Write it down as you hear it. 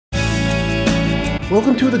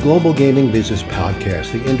Welcome to the Global Gaming Business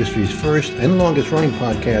Podcast, the industry's first and longest running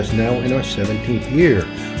podcast, now in our 17th year.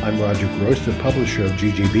 I'm Roger Gross, the publisher of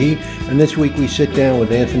GGB, and this week we sit down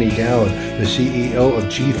with Anthony Gaud, the CEO of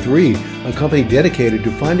G3, a company dedicated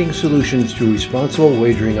to finding solutions to responsible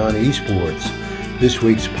wagering on esports. This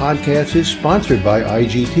week's podcast is sponsored by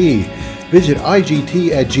IGT. Visit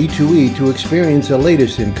IGT at G2E to experience the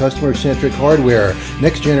latest in customer-centric hardware,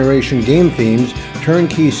 next-generation game themes,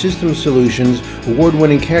 turnkey system solutions,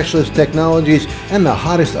 award-winning cashless technologies, and the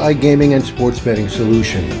hottest iGaming and sports betting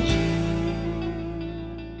solutions.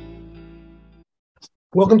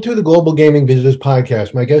 Welcome to the Global Gaming Business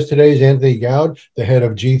Podcast. My guest today is Anthony Gaud, the head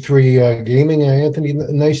of G3 Gaming. Anthony,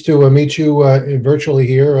 nice to meet you virtually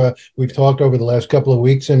here. We've talked over the last couple of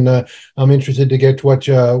weeks, and I'm interested to get what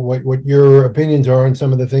your opinions are on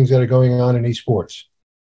some of the things that are going on in esports.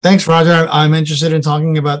 Thanks, Roger. I'm interested in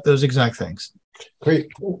talking about those exact things. Great.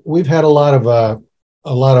 We've had a lot of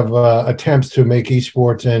attempts to make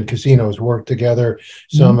esports and casinos work together.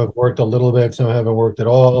 Some have worked a little bit, some haven't worked at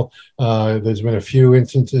all. There's been a few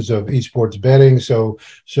instances of esports betting. So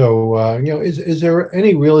is there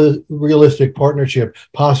any realistic partnership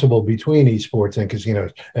possible between esports and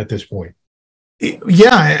casinos at this point?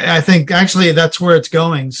 Yeah, I think actually that's where it's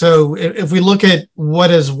going. So if we look at what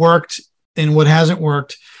has worked and what hasn't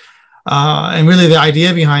worked, and really the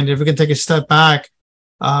idea behind it, if we can take a step back,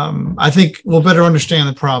 I think we'll better understand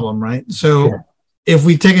the problem, right? So sure. If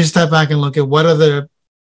we take a step back and look at what are the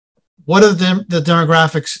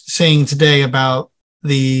demographics saying today about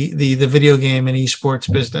the video game and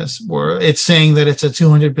esports business, where it's saying that it's a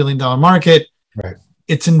 $200 billion market. Right.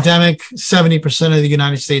 It's endemic, 70% of the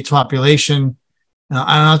United States population. And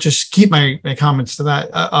I'll just keep my comments to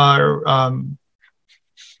that,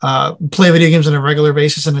 play video games on a regular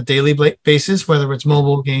basis, on a daily basis, whether it's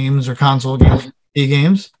mobile games or console games.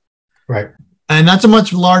 E-games, right, and that's a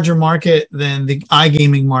much larger market than the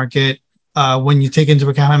iGaming market when you take into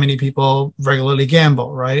account how many people regularly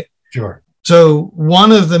gamble, right? Sure. So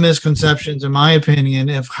one of the misconceptions, in my opinion,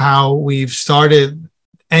 of how we've started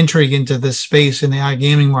entering into this space in the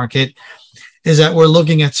iGaming market is that we're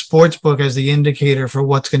looking at sportsbook as the indicator for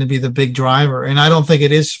what's going to be the big driver, and I don't think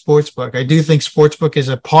it is sportsbook. I do think sportsbook is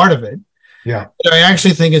a part of it. Yeah, but I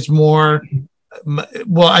actually think it's more.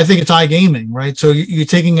 Well, I think it's iGaming, right? So you're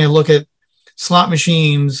taking a look at slot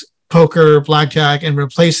machines, poker, blackjack, and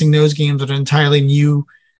replacing those games with an entirely new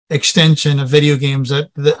extension of video games that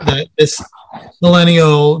this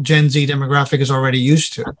millennial Gen Z demographic is already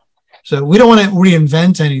used to. So we don't want to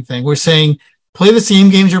reinvent anything. We're saying play the same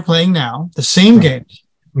games you're playing now, the same games,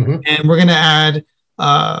 and we're going to add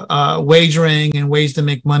wagering and ways to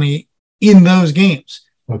make money in those games.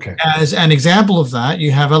 Okay. As an example of that,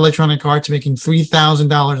 you have Electronic Arts making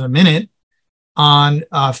 $3,000 a minute on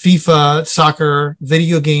FIFA, soccer,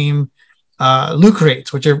 video game loot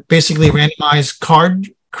rates, which are basically randomized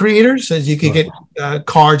card creators. As you could get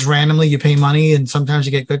cards randomly, you pay money, and sometimes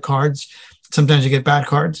you get good cards, sometimes you get bad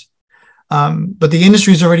cards. But the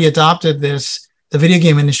industry has already adopted this. The video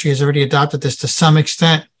game industry has already adopted this to some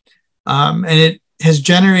extent, and it has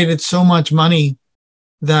generated so much money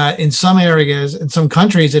that in some areas, in some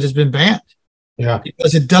countries, it has been banned. Yeah,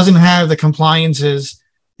 because it doesn't have the compliances.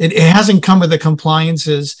 It hasn't come with the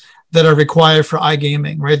compliances that are required for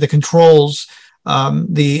iGaming, right? The controls,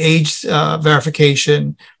 the age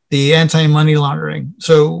verification, the anti-money laundering.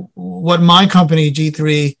 So what my company,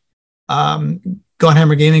 G3,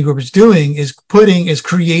 Godhammer Gaming Group, is doing is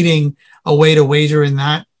creating a way to wager in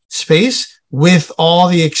that space with all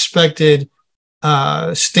the expected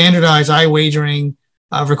standardized iWagering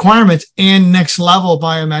requirements and next level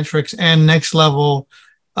biometrics and next level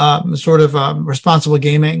responsible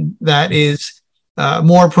gaming that is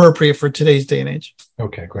more appropriate for today's day and age.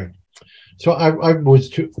 Okay, great. So I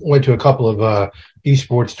went to a couple of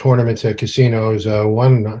esports tournaments at casinos.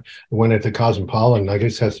 One went at the Cosmopolitan. I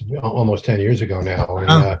guess that's almost 10 years ago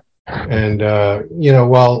now. And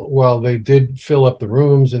while they did fill up the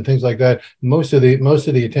rooms and things like that, most of the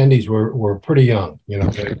attendees were pretty young.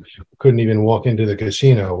 They couldn't even walk into the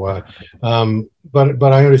casino.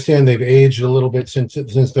 But I understand they've aged a little bit since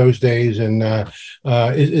those days. And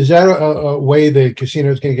is that a way the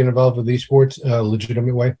casinos can get involved with esports, a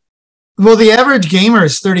legitimate way? Well, the average gamer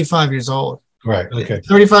is 35 years old. Right. Okay.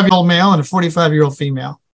 35-year-old male and a 45-year-old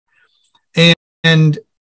female, and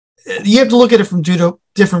you have to look at it from two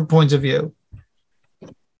different points of view.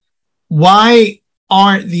 Why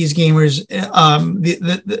aren't these gamers,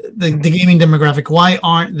 the gaming demographic, why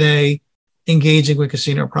aren't they engaging with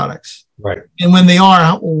casino products? Right. And when they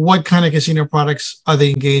are, what kind of casino products are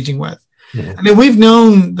they engaging with? Mhm. I mean, we've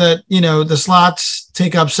known that, the slots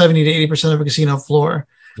take up 70 to 80% of a casino floor.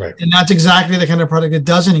 Right. And that's exactly the kind of product that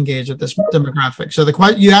doesn't engage with this demographic. So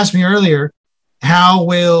you asked me earlier, how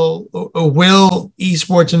will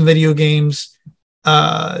esports and video games,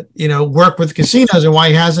 work with casinos, and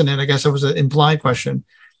why hasn't it? I guess that was an implied question.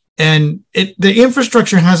 And the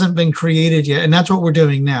infrastructure hasn't been created yet, and that's what we're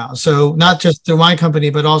doing now. So not just through my company,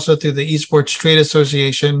 but also through the Esports Trade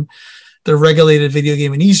Association, the Regulated Video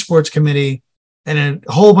Game and Esports Committee, and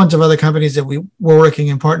a whole bunch of other companies that we're working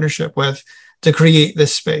in partnership with to create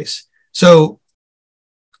this space. So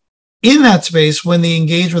in that space, when they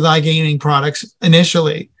engage with iGaming products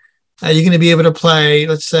initially, you're going to be able to play,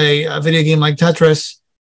 let's say, a video game like Tetris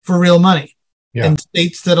for real money. Yeah. In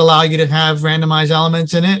states that allow you to have randomized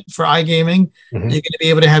elements in it for iGaming, Mhm. you're going to be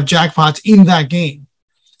able to have jackpots in that game.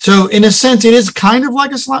 So in a sense, it is kind of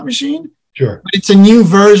like a slot machine, Sure. but it's a new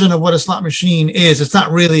version of what a slot machine is. It's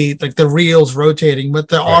not really like the reels rotating, but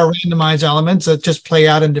there are randomized elements that just play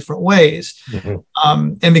out in different ways. Mhm.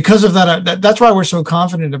 And because of that, that's why we're so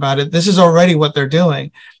confident about it. This is already what they're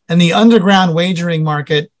doing. And the underground wagering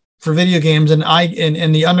market for video games and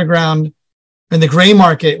the underground and the gray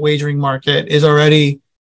market wagering market is already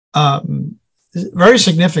very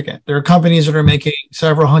significant. There are companies that are making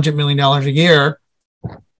several $100 million a year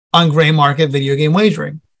on gray market video game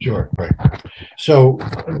wagering. Sure, right. So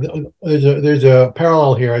there's a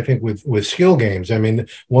parallel here, I think, with skill games. I mean,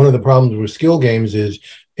 one of the problems with skill games is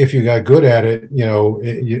if you got good at it,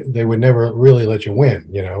 they would never really let you win.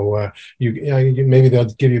 Maybe they'll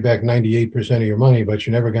give you back 98% of your money, but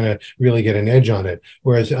you're never going to really get an edge on it.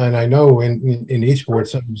 Whereas, and I know in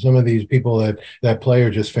esports, some of these people that play are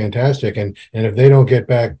just fantastic, and if they don't get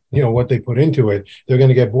back, what they put into it, they're going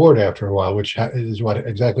to get bored after a while, which is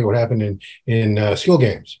exactly what happened in skill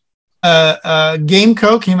games.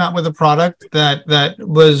 GameCo came out with a product that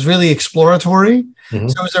was really exploratory. Mm-hmm.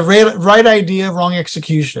 So it's a right idea, wrong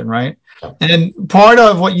execution, right? And part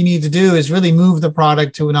of what you need to do is really move the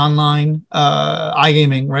product to an online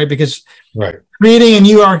iGaming, right? Because creating a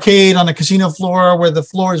new arcade on a casino floor where the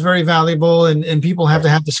floor is very valuable and people have to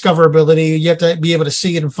have discoverability, you have to be able to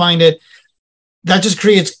see it and find it. That just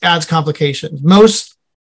adds complications. Most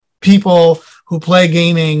people who play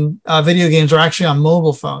video games are actually on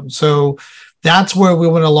mobile phones. So that's where we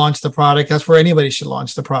want to launch the product. That's where anybody should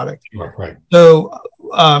launch the product. Right. So,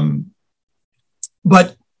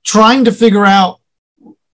 but trying to figure out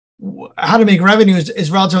how to make revenue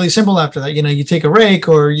is relatively simple after that. You take a rake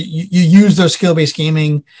or you use those skill-based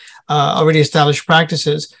gaming already established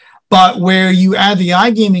practices. But where you add the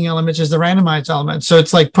iGaming elements is the randomized element. So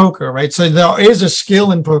it's like poker, right? So there is a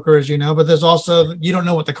skill in poker, as you know, but there's also, you don't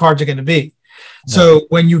know what the cards are going to be. No. So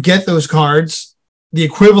when you get those cards, the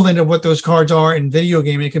equivalent of what those cards are in video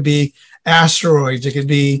game, it could be asteroids, it could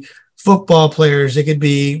be football players, it could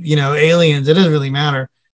be, aliens. It doesn't really matter.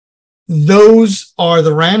 Those are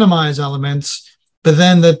the randomized elements, but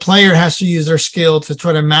then the player has to use their skill to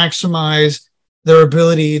try to maximize their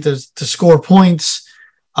ability to score points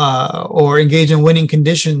or engage in winning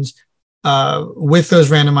conditions with those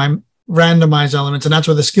randomized elements, and that's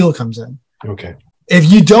where the skill comes in. Okay. If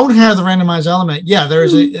you don't have the randomized element, there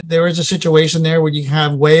is a situation there where you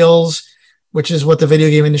have whales, which is what the video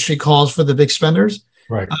game industry calls for the big spenders,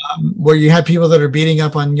 right? Where you have people that are beating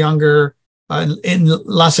up on younger and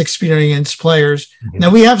less experienced players. Mm-hmm. Now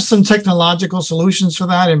we have some technological solutions for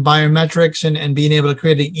that in biometrics and being able to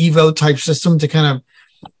create an Evo type system to kind of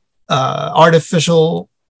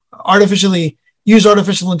artificially use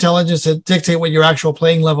artificial intelligence to dictate what your actual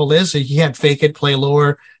playing level is. So you can't fake it, play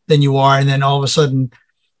lower than you are, and then all of a sudden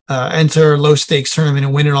enter a low stakes tournament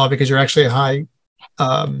and win it all because you're actually a high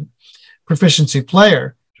proficiency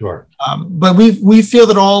player. Sure. But we feel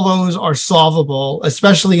that all those are solvable,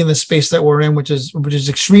 especially in the space that we're in, which is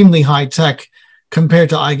extremely high tech compared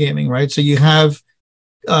to iGaming, right? So you have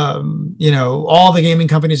all the gaming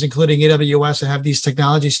companies, including AWS, that have these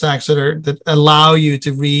technology stacks that allow you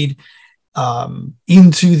to read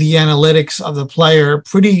into the analytics of the player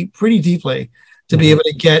pretty deeply to be able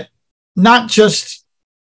to get not just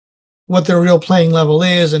what their real playing level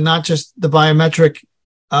is and not just the biometric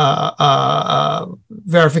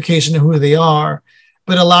verification of who they are,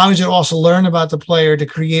 but allows you to also learn about the player to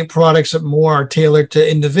create products that more are tailored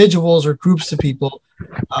to individuals or groups of people,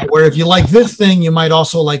 where if you like this thing, you might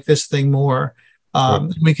also like this thing more. So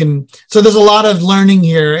there's a lot of learning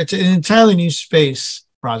here. It's an entirely new space,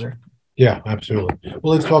 Roger. Yeah, absolutely.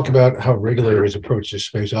 Well, let's talk about how regulators approach this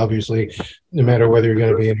space. Obviously, no matter whether you're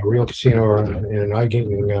going to be in a real casino or in an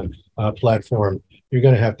iGaming platform, you're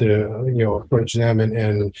going to have to approach them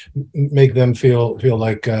and make them feel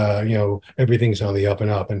like everything's on the up and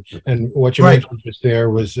up. And what you Right. mentioned just there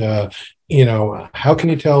was how can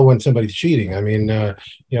you tell when somebody's cheating? I mean, I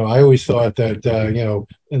always thought that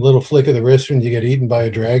a little flick of the wrist when you get eaten by a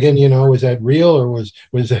dragon, was that real, or was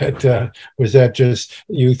that just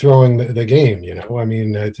you throwing the game? I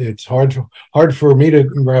mean, it's hard for me to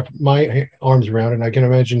wrap my arms around, and I can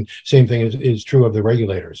imagine same thing is true of the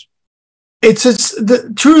regulators. It's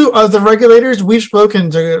the true of the regulators. We've spoken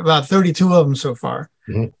to about 32 of them so far.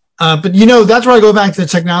 Mm-hmm. But that's where I go back to the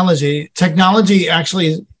technology. Technology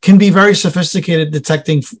actually can be very sophisticated,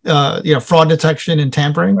 detecting fraud detection and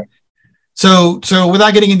tampering. Right. So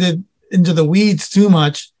without getting into the weeds too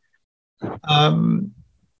much, a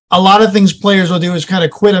lot of things players will do is kind of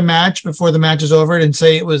quit a match before the match is over and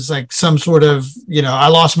say it was like some sort of I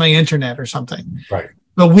lost my internet or something. Right.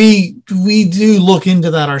 But we do look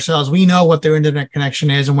into that ourselves. We know what their internet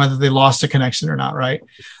connection is and whether they lost a connection or not, right?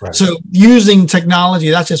 So using technology,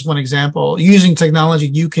 that's just one example. Using technology,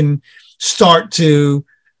 you can start to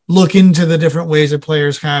look into the different ways that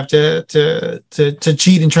players have to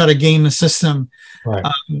cheat and try to game the system. Right.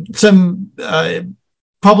 Some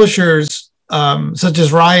publishers, such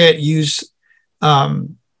as Riot, use a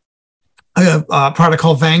product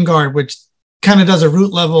called Vanguard, which kind of does a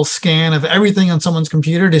root level scan of everything on someone's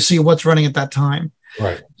computer to see what's running at that time.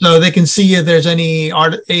 Right. So they can see if there's any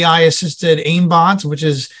AI assisted aim bots, which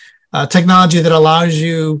is technology that allows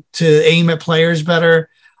you to aim at players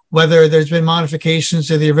better, whether there's been modifications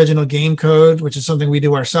to the original game code, which is something we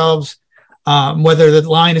do ourselves, whether the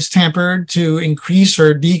line is tampered to increase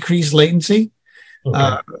or decrease latency.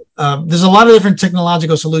 Okay. There's a lot of different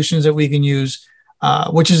technological solutions that we can use,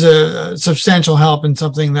 which is a substantial help in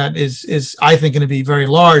something that is I think going to be very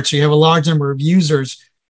large. So you have a large number of users,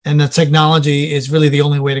 and the technology is really the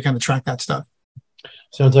only way to kind of track that stuff.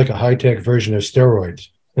 Sounds like a high-tech version of steroids.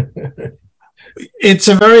 It's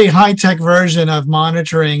a very high-tech version of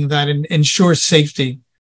monitoring that ensures safety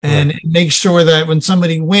and makes sure that when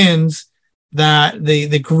somebody wins, that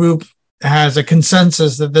the group has a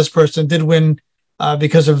consensus that this person did win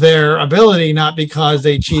because of their ability, not because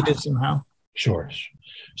they cheated somehow. Sure.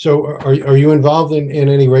 So are you involved in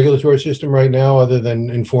any regulatory system right now other than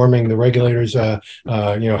informing the regulators, how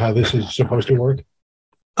this is supposed to work?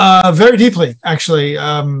 Very deeply, actually.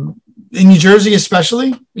 In New Jersey,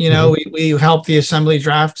 especially, we helped the assembly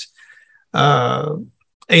draft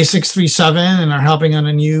A637 and are helping on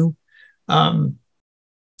a new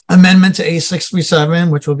amendment to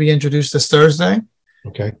A637, which will be introduced this Thursday.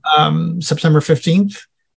 Okay. September 15th.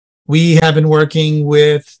 We have been working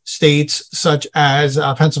with states such as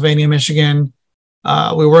Pennsylvania, Michigan.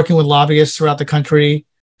 We're working with lobbyists throughout the country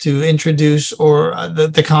to introduce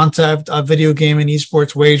the concept of video game and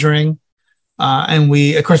esports wagering. And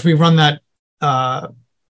we run that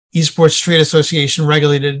Esports Trade Association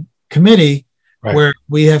regulated committee, where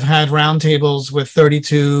we have had roundtables with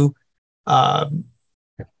 32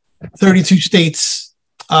 states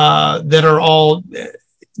that are all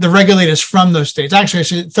the regulators from those states.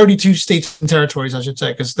 Actually, 32 states and territories, I should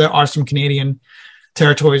say, because there are some Canadian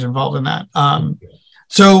territories involved in that.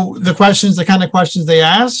 So the kind of questions they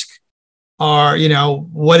ask are,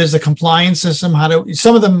 what is the compliance system?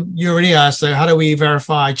 Some of them you already asked, how do we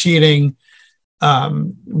verify cheating?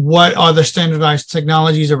 What are the standardized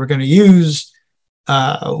technologies that we're going to use?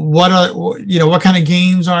 What kind of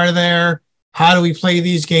games are there? How do we play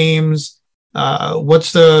these games?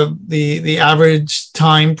 What's the average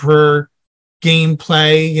time per game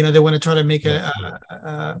play? They want to try to make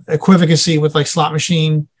a equivalency with like slot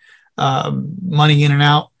machine money in and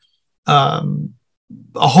out.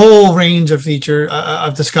 A whole range of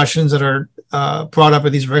of discussions that are brought up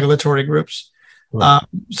with these regulatory groups. Right.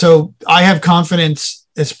 So I have confidence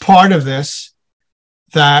as part of this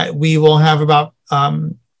that we will have about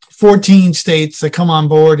 14 states that come on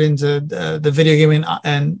board into the video game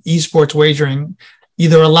and esports wagering,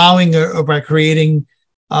 either allowing or by creating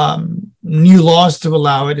new laws to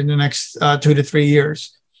allow it in the next 2 to 3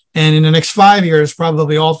 years. And in the next 5 years,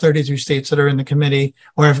 probably all 32 states that are in the committee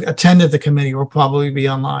or have attended the committee will probably be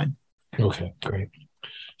online. Okay, great.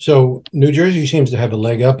 So New Jersey seems to have a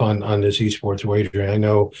leg up on this esports wagering. I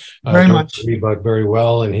know very much Reebok very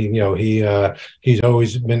well, and he's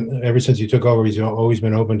always been, ever since he took over, he's always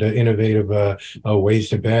been open to innovative ways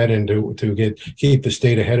to bet and to keep the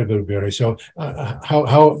state ahead of everybody. So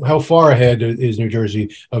how far ahead is New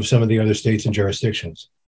Jersey of some of the other states and jurisdictions?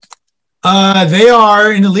 They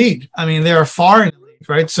are in the lead. I mean, they are far in the lead,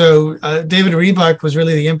 right? So David Reebok was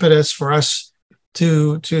really the impetus for us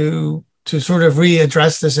to sort of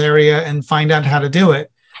readdress this area and find out how to do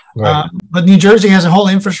it. Right. But New Jersey has a whole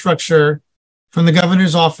infrastructure from the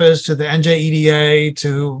governor's office to the NJEDA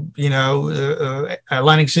to,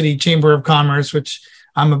 Atlantic City Chamber of Commerce, which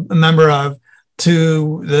I'm a member of,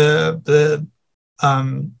 to the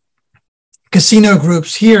casino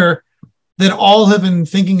groups here that all have been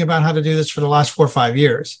thinking about how to do this for the last 4 or 5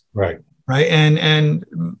 years. Right. Right. And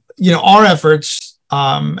our efforts,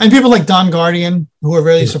 and people like Don Guardian, who are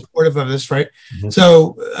really supportive of this, right? Mm-hmm.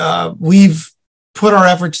 So we've put our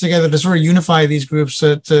efforts together to sort of unify these groups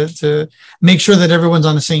to make sure that everyone's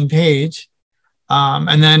on the same page,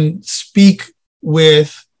 and then speak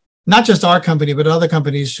with not just our company, but other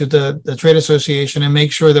companies to the trade association and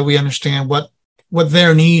make sure that we understand what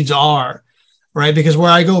their needs are, right? Because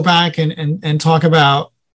where I go back and talk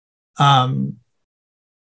about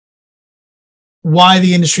why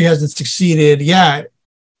the industry hasn't succeeded yet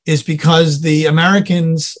is because the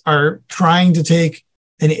Americans are trying to take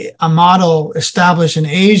a model established in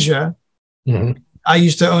Asia. Mm-hmm. I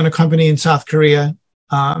used to own a company in South Korea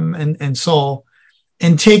and Seoul,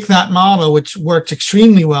 and take that model, which worked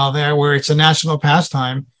extremely well there, where it's a national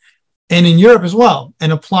pastime, and in Europe as well,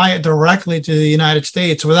 and apply it directly to the United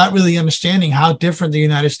States without really understanding how different the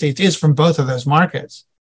United States is from both of those markets.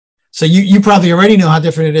 So you probably already know how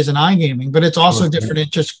different it is in iGaming, but it's also different in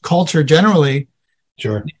just culture generally.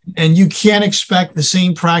 Sure. And you can't expect the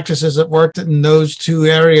same practices that worked in those two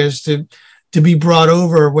areas to be brought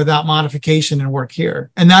over without modification and work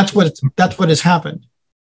here. And that's what has happened.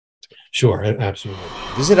 Sure, absolutely.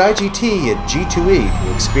 Visit IGT at G2E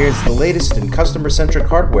to experience the latest in customer-centric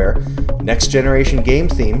hardware, next-generation game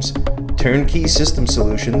themes, turnkey system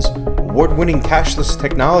solutions, award-winning cashless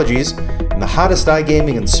technologies, and the hottest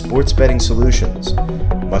iGaming and sports betting solutions.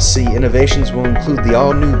 Must-see innovations will include the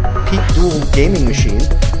all-new Peak Dual gaming machine,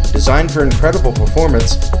 designed for incredible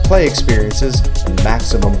performance, play experiences, and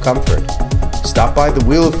maximum comfort. Stop by the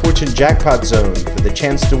Wheel of Fortune Jackpot Zone for the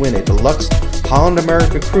chance to win a deluxe Holland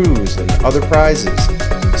America cruise and other prizes.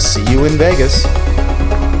 See you in Vegas.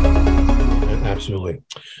 Absolutely.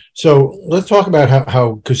 So let's talk about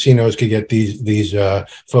how casinos could get these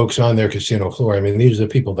folks on their casino floor. I mean, these are the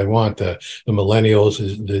people they want, the millennials,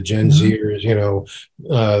 the Gen Zers,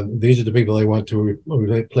 these are the people they want to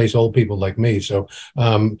replace old people like me. So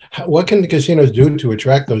what can the casinos do to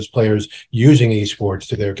attract those players using esports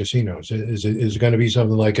to their casinos? Is it going to be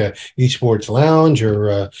something like a esports lounge,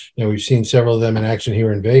 or we've seen several of them in action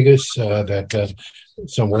here in Vegas that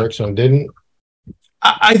some worked, some didn't?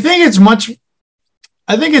 I think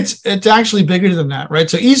it's actually bigger than that, right?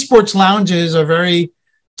 So esports lounges are very,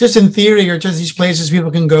 just in theory, are just these places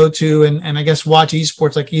people can go to and I guess watch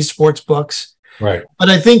esports, like esports books. Right. But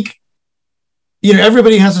I think,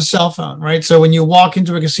 everybody has a cell phone, right? So when you walk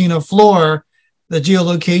into a casino floor, the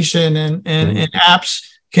geolocation and apps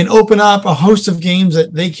can open up a host of games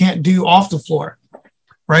that they can't do off the floor,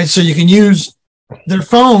 right? So you can use their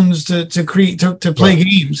phones to play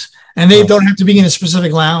games, and they don't have to be in a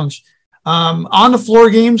specific lounge. On the floor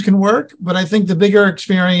games can work, but I think the bigger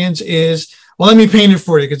experience is, well, let me paint it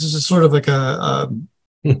for you, because this is sort of like a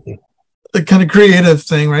kind of creative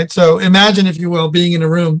thing, right? So imagine, if you will, being in a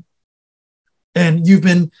room and you've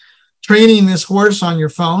been training this horse on your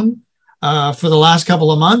phone for the last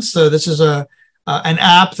couple of months. So this is an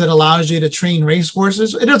app that allows you to train race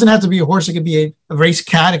horses. It doesn't have to be a horse. It could be a race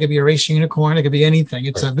cat. It could be a race unicorn. It could be anything.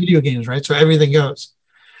 It's a video games, right? So everything goes.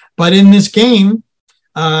 But in this game,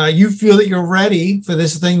 you feel that you're ready for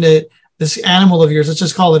this animal of yours, let's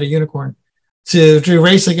just call it a unicorn, to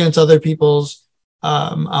race against other people's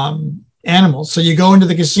animals. So you go into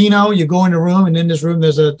the casino, you go in a room, and in this room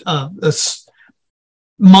there's a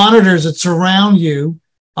monitors that surround you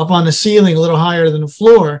up on the ceiling, a little higher than the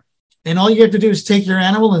floor, and all you have to do is take your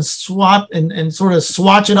animal and swap and sort of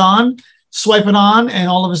swipe it on, and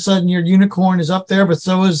all of a sudden your unicorn is up there, but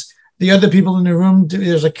so is the other people in the room.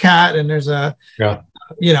 There's a cat and there's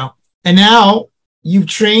and now you've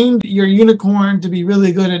trained your unicorn to be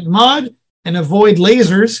really good at mud and avoid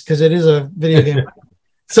lasers, because it is a video game.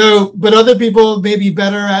 So, but other people may be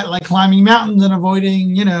better at like climbing mountains and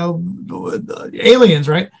avoiding, aliens,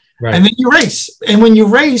 right? And then you race. And when you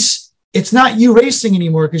race, it's not you racing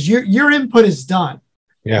anymore, because your input is done.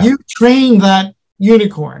 Yeah. You train that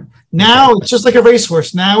unicorn. Now it's just like a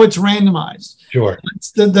racehorse. Now it's randomized. Sure.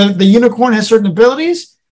 The unicorn has certain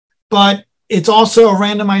abilities, but it's also a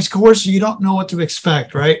randomized course, so you don't know what to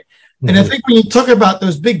expect, right? Mm-hmm. And I think when you talk about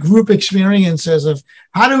those big group experiences of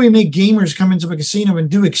how do we make gamers come into a casino and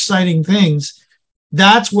do exciting things,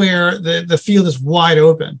 that's where the field is wide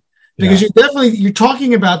open. Because you're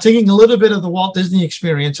talking about taking a little bit of the Walt Disney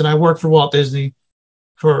experience, and I worked for Walt Disney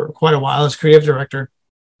for quite a while as creative director.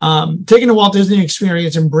 taking the Walt Disney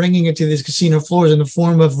experience and bringing it to these casino floors in the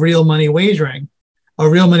form of real money wagering or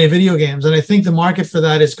real money video games. And I think the market for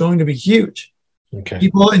that is going to be huge. Okay.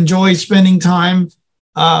 People enjoy spending time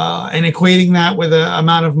and equating that with an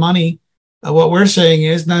amount of money. What we're saying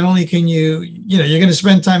is not only can you're going to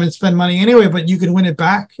spend time and spend money anyway, but you can win it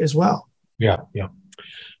back as well. Yeah.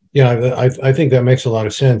 I think that makes a lot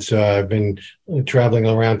of sense. I've been traveling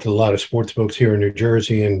around to a lot of sports books here in New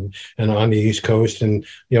Jersey and on the East Coast, and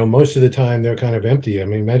most of the time they're kind of empty. I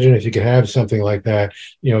mean, imagine if you could have something like that,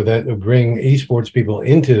 that would bring esports people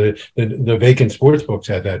into the vacant sports books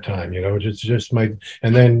at that time. Just might,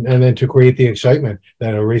 and then to create the excitement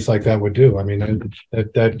that a race like that would do. I mean,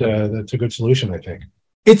 that's a good solution, I think.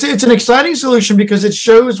 It's an exciting solution because it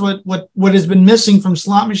shows what has been missing from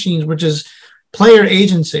slot machines, which is player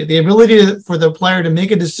agency, the ability for the player to make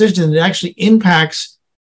a decision that actually impacts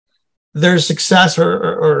their success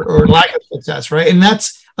or lack of success, right? And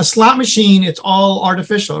that's a slot machine. It's all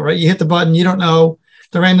artificial, right? You hit the button, you don't know,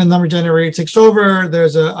 the random number generator takes over.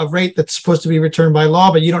 There's a rate that's supposed to be returned by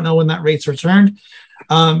law, but you don't know when that rate's returned.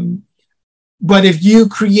 But if you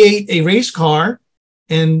create a race car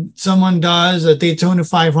and someone does a Daytona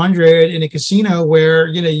 500 in a casino where,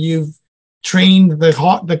 you've trained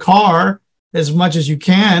the car as much as you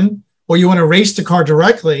can, or you want to race the car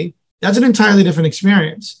directly, that's an entirely different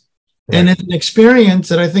experience. Right. And it's an experience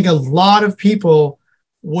that I think a lot of people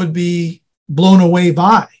would be blown away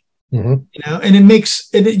by. And it makes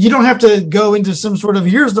it, you don't have to go into some sort of,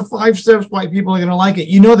 here's the 5 steps why people are going to like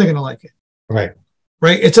it. They're going to like it. Right.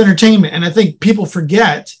 It's entertainment. And I think people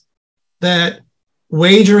forget that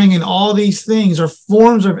wagering and all these things are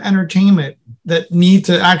forms of entertainment that need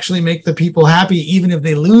to actually make the people happy, even if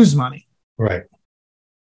they lose money. Right.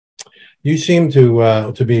 You seem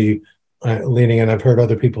to be leaning, and I've heard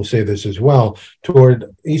other people say this as well,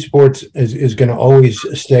 toward esports is going to always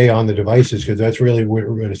stay on the devices because that's really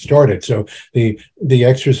where it started. So the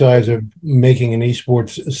exercise of making an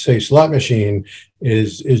esports, say, slot machine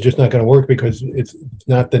is just not going to work because it's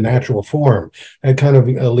not the natural form. That kind of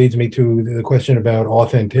leads me to the question about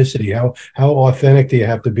authenticity. How authentic do you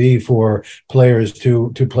have to be for players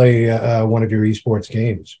to play one of your esports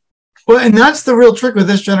games? Well, and that's the real trick with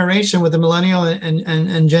this generation, with the millennial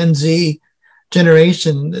and Gen Z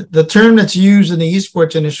generation. The term that's used in the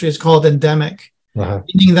esports industry is called endemic,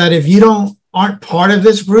 meaning that if you aren't part of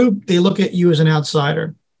this group, they look at you as an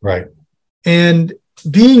outsider. Right. And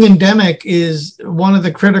being endemic is one of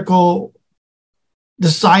the critical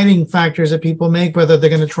deciding factors that people make, whether they're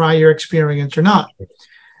going to try your experience or not.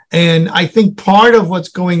 And I think part of what's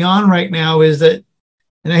going on right now is that,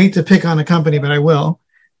 and I hate to pick on a company, but I will,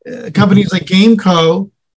 companies like GameCo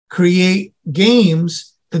create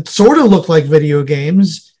games that sort of look like video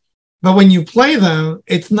games, but when you play them,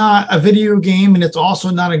 it's not a video game, and it's also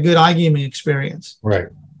not a good iGaming experience. Right.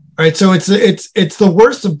 So it's the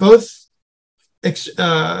worst of both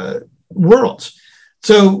worlds.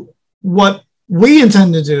 So what we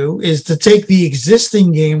intend to do is to take the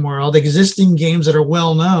existing game world, existing games that are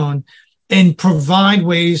well known, and provide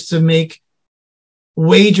ways to make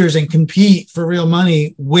wagers and compete for real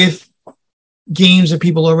money with games that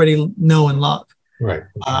people already know and love. Right.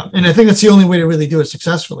 And I think that's the only way to really do it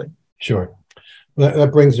successfully. Sure.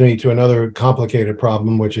 That brings me to another complicated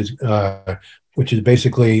problem, which is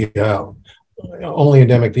basically only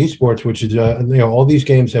endemic to esports, which is all these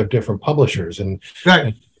games have different publishers, and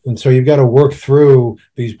right. And so you've got to work through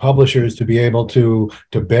these publishers to be able to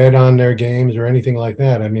bet on their games or anything like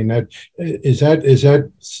that. I mean, is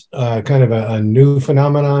that kind of a new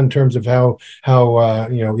phenomenon in terms of how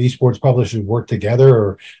esports publishers work together,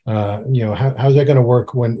 or how's that going to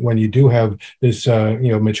work when you do have this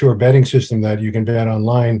mature betting system that you can bet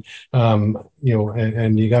online, and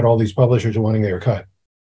you got all these publishers wanting their cut?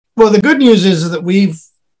 Well, the good news is that we've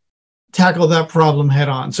tackle that problem head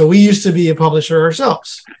on. So we used to be a publisher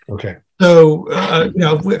ourselves. Okay. So, I've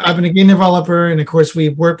been a game developer, and of course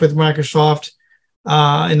we've worked with Microsoft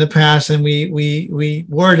in the past, and we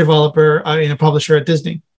were a developer and a publisher at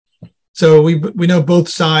Disney. So we know both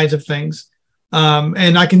sides of things.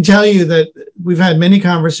 And I can tell you that we've had many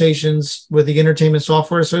conversations with the Entertainment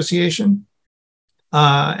Software Association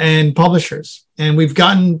and publishers, and we've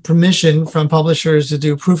gotten permission from publishers to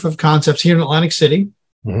do proof of concepts here in Atlantic City.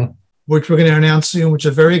 Mm-hmm. Which we're going to announce soon, which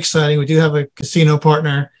is very exciting. We do have a casino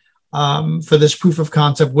partner for this proof of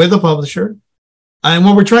concept with a publisher. And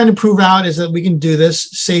what we're trying to prove out is that we can do this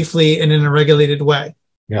safely and in a regulated way.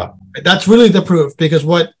 Yeah. That's really the proof, because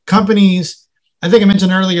what companies, I think I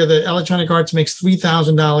mentioned earlier that Electronic Arts makes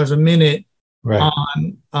 $3,000 a minute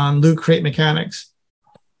on loot crate mechanics.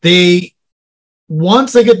 They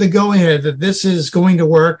once they get the go-ahead that this is going to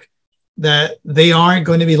work, that they aren't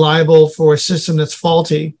going to be liable for a system that's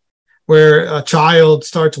faulty, where a child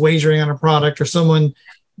starts wagering on a product or someone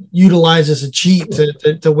utilizes a cheat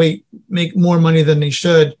to make more money than they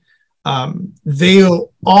should,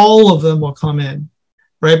 all of them will come in,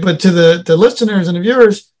 right? But to the listeners and the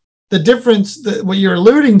viewers, the difference, what you're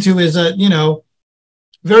alluding to is that,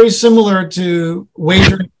 very similar to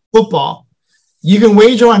wagering football. You can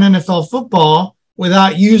wager on NFL football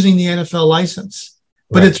without using the NFL license,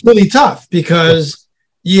 but it's really tough because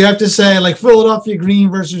you have to say, like, Philadelphia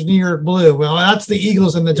Green versus New York Blue. Well, that's the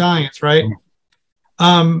Eagles and the Giants, right?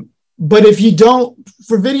 But if you don't,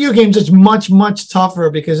 for video games, it's much, much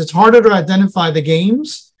tougher because it's harder to identify the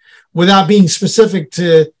games without being specific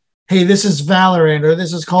to, hey, this is Valorant, or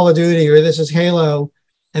this is Call of Duty, or this is Halo,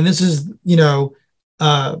 and this is,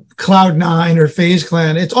 Cloud9 or FaZe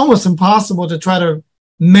Clan. It's almost impossible to try to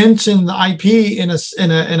mention the IP in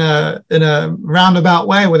a roundabout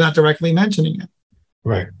way without directly mentioning it.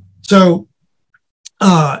 Right. So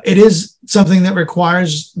it is something that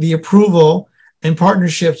requires the approval and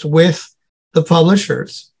partnerships with the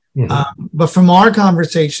publishers. But from our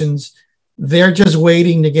conversations, they're just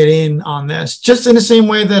waiting to get in on this, just in the same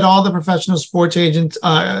way that all the professional sports agents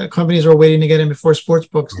companies are waiting to get in before sports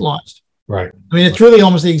books launched. Right. I mean, it's really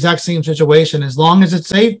almost the exact same situation. As long as it's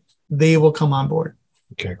safe, they will come on board.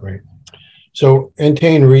 Okay, great. So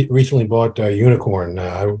Entain recently bought Unicorn.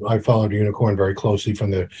 I followed Unicorn very closely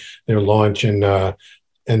from their launch, and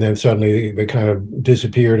then suddenly they kind of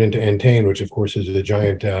disappeared into Entain, which of course is a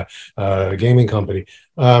giant gaming company.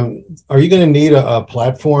 Are you going to need a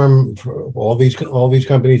platform for all these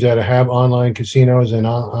companies that have online casinos and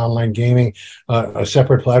online gaming, a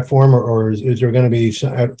separate platform, or is there going to be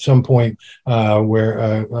at some point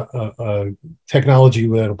where technology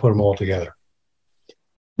that'll put them all together?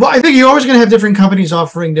 Well, I think you're always going to have different companies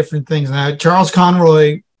offering different things. Now, Charles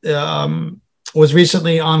Conroy was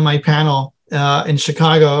recently on my panel in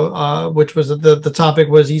Chicago, which was the topic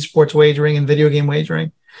was esports wagering and video game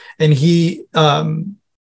wagering. And he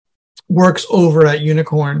works over at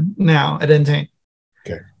Unicorn now at Entain,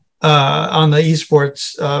 on the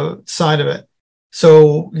esports side of it.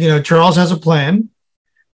 So, Charles has a plan.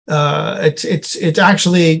 It's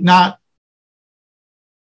actually not,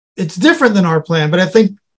 it's different than our plan, but I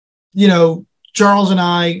think, Charles and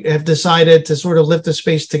I have decided to sort of lift the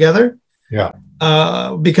space together. Yeah.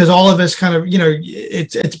 Because all of us kind of,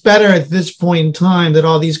 it's better at this point in time that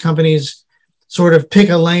all these companies sort of pick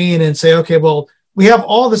a lane and say, okay, well, we have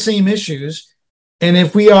all the same issues. And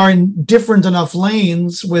if we are in different enough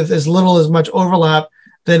lanes with as little as much overlap,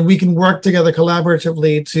 then we can work together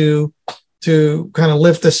collaboratively to kind of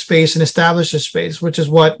lift the space and establish a space, which is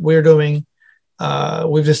what we're doing.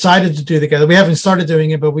 We've decided to do together. We haven't started doing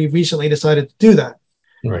it, but we've recently decided to do that.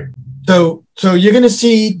 Right. So you're going to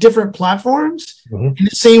see different platforms in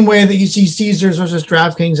the same way that you see Caesars versus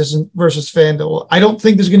DraftKings versus FanDuel. I don't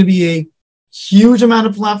think there's going to be a huge amount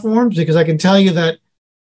of platforms, because I can tell you that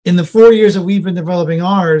in the 4 years that we've been developing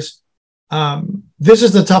ours, this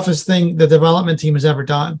is the toughest thing the development team has ever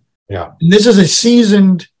done. Yeah. And this is a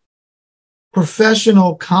seasoned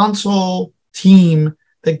professional console team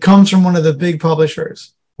that comes from one of the big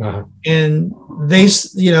publishers. And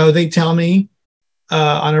they tell me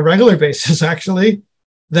on a regular basis, actually,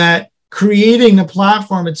 that creating the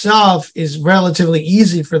platform itself is relatively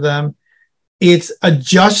easy for them. It's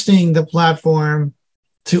adjusting the platform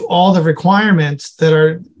to all the requirements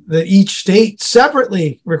that each state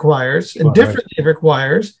separately requires and differently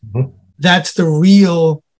requires. That's the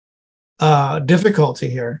real difficulty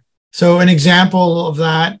here. So an example of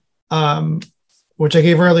that, which I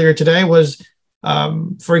gave earlier today, was,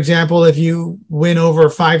 for example, if you win over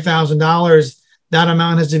 $5,000, that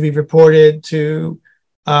amount has to be reported to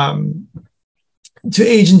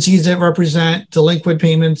agencies that represent delinquent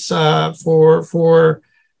payments for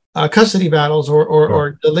custody battles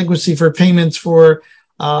or delinquency for payments for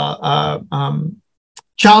child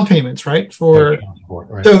payments, right? So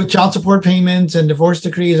child support payments and divorce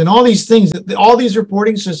decrees and all these things. All these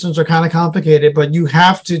reporting systems are kind of complicated, but you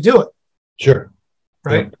have to do it. Sure.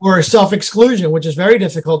 Right. Yeah. Or self-exclusion, which is very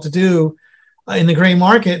difficult to do in the gray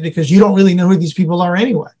market because you don't really know who these people are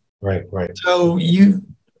anyway. Right. So you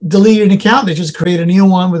delete an account, they just create a new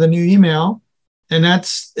one with a new email, and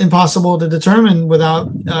that's impossible to determine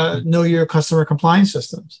without know your customer compliance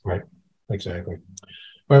systems. Right. Exactly.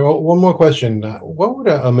 All right. Well, one more question. What would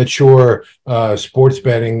a mature esports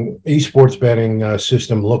betting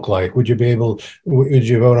system look like? Would you be able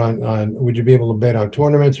to bet on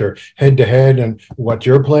tournaments or head to head and what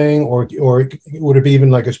you're playing, or would it be even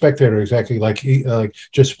like a spectator, exactly like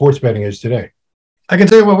just sports betting is today? I can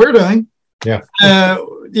tell you what we're doing. Yeah.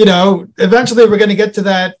 Eventually we're going to get to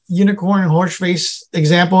that unicorn and horse race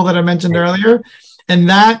example that I mentioned earlier. And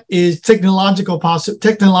that is technologically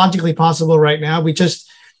possible right now. We just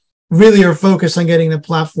really are focused on getting the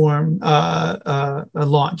platform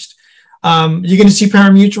launched. You're going to see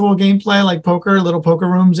pari-mutuel gameplay like poker, little poker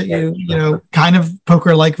rooms that kind of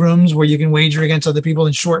poker-like rooms where you can wager against other people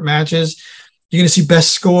in short matches. You're going to see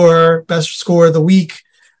best score of the week,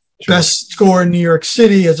 best score in New York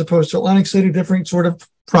City as opposed to Atlantic City, different sort of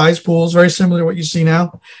prize pools, very similar to what you see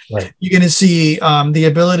now. Right. You're going to see the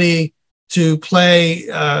ability to play,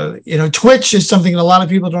 Twitch is something that a lot of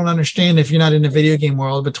people don't understand if you're not in the video game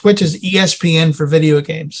world, but Twitch is ESPN for video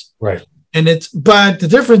games. Right. But the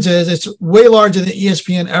difference is it's way larger than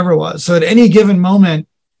ESPN ever was. So at any given moment,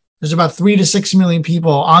 there's about 3 to 6 million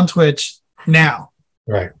people on Twitch now.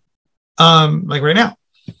 Right. Like right now.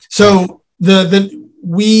 So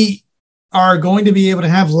we are going to be able to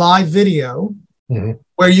have live video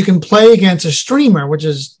where you can play against a streamer, which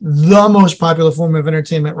is the most popular form of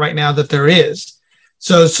entertainment right now that there is.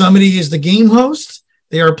 So somebody is the game host.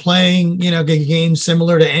 They are playing, a game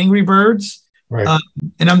similar to Angry Birds. Right.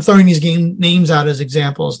 And I'm throwing these game names out as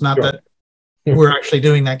examples, not that we're actually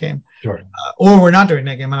doing that game. Sure. Or we're not doing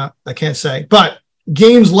that game. I can't say. But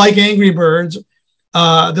games like Angry Birds,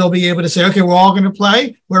 they'll be able to say, okay, we're all going to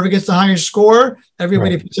play. Whoever gets the highest score,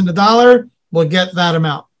 everybody puts in $1, will get that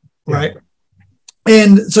amount. Right.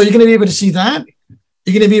 And so you're going to be able to see that.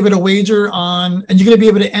 You're going to be able to wager on, and you're going to be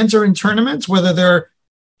able to enter in tournaments, whether they're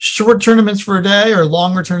short tournaments for a day or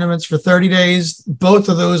longer tournaments for 30 days. Both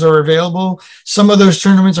of those are available. Some of those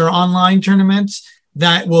tournaments are online tournaments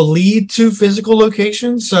that will lead to physical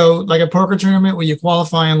locations. So like a poker tournament where you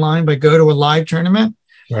qualify online but go to a live tournament.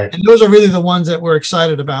 Right. And those are really the ones that we're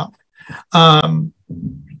excited about.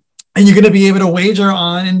 And you're going to be able to wager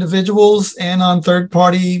on individuals and on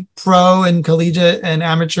third-party pro and collegiate and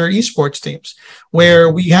amateur esports teams, where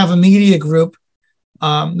we have a media group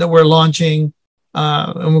that we're launching,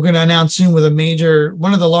 and we're going to announce soon with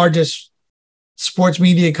one of the largest sports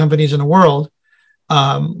media companies in the world.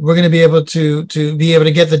 We're going to be able to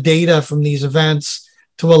get the data from these events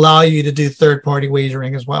to allow you to do third-party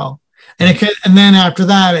wagering as well. And then after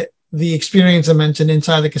that, the experience I mentioned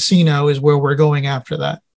inside the casino is where we're going after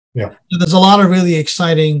that. Yeah. So there's a lot of really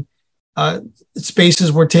exciting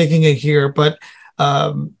spaces we're taking it here. But,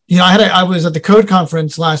 I was at the Code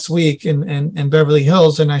Conference last week in Beverly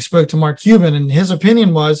Hills, and I spoke to Mark Cuban, and his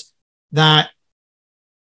opinion was that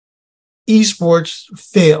esports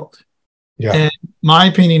failed. Yeah. And my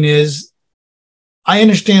opinion is I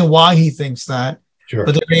understand why he thinks that. Sure.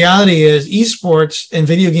 But the reality is esports and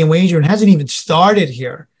video game wagering hasn't even started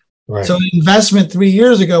here. Right. So an investment 3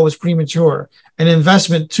 years ago was premature. An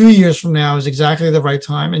investment 2 years from now is exactly the right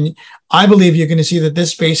time. And I believe you're going to see that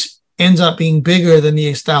this space ends up being bigger than the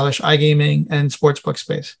established iGaming and sportsbook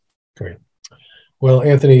space. Great. Well,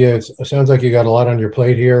 Anthony, it sounds like you got a lot on your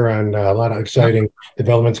plate here and a lot of exciting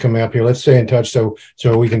developments coming up here. Let's stay in touch so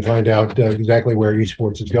we can find out exactly where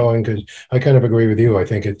esports is going, because I kind of agree with you. I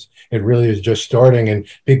think it really is just starting, and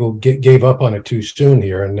people gave up on it too soon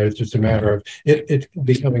here, and it's just a matter of it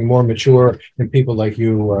becoming more mature and people like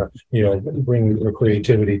you, bringing your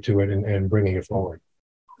creativity to it and bringing it forward.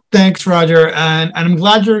 Thanks, Roger, and I'm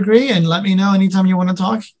glad you agree. And let me know anytime you want to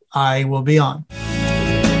talk. I will be on.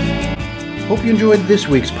 Hope you enjoyed this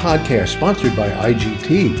week's podcast sponsored by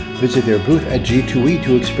IGT. Visit their booth at G2E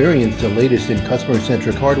to experience the latest in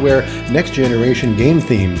customer-centric hardware, next-generation game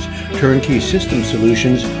themes, turnkey system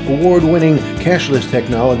solutions, award-winning cashless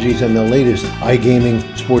technologies, and the latest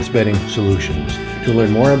iGaming sports betting solutions. To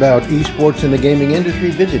learn more about esports in the gaming industry,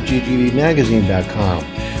 visit ggbmagazine.com.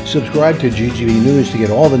 Subscribe to GGB News to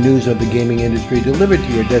get all the news of the gaming industry delivered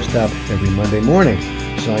to your desktop every Monday morning.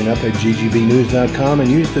 Sign up at ggbnews.com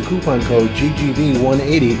and use the coupon code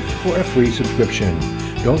GGB180 for a free subscription.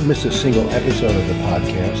 Don't miss a single episode of the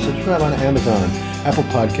podcast. Subscribe on Amazon, Apple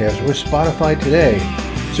Podcasts, or Spotify today.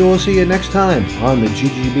 So we'll see you next time on the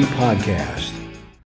GGB Podcast.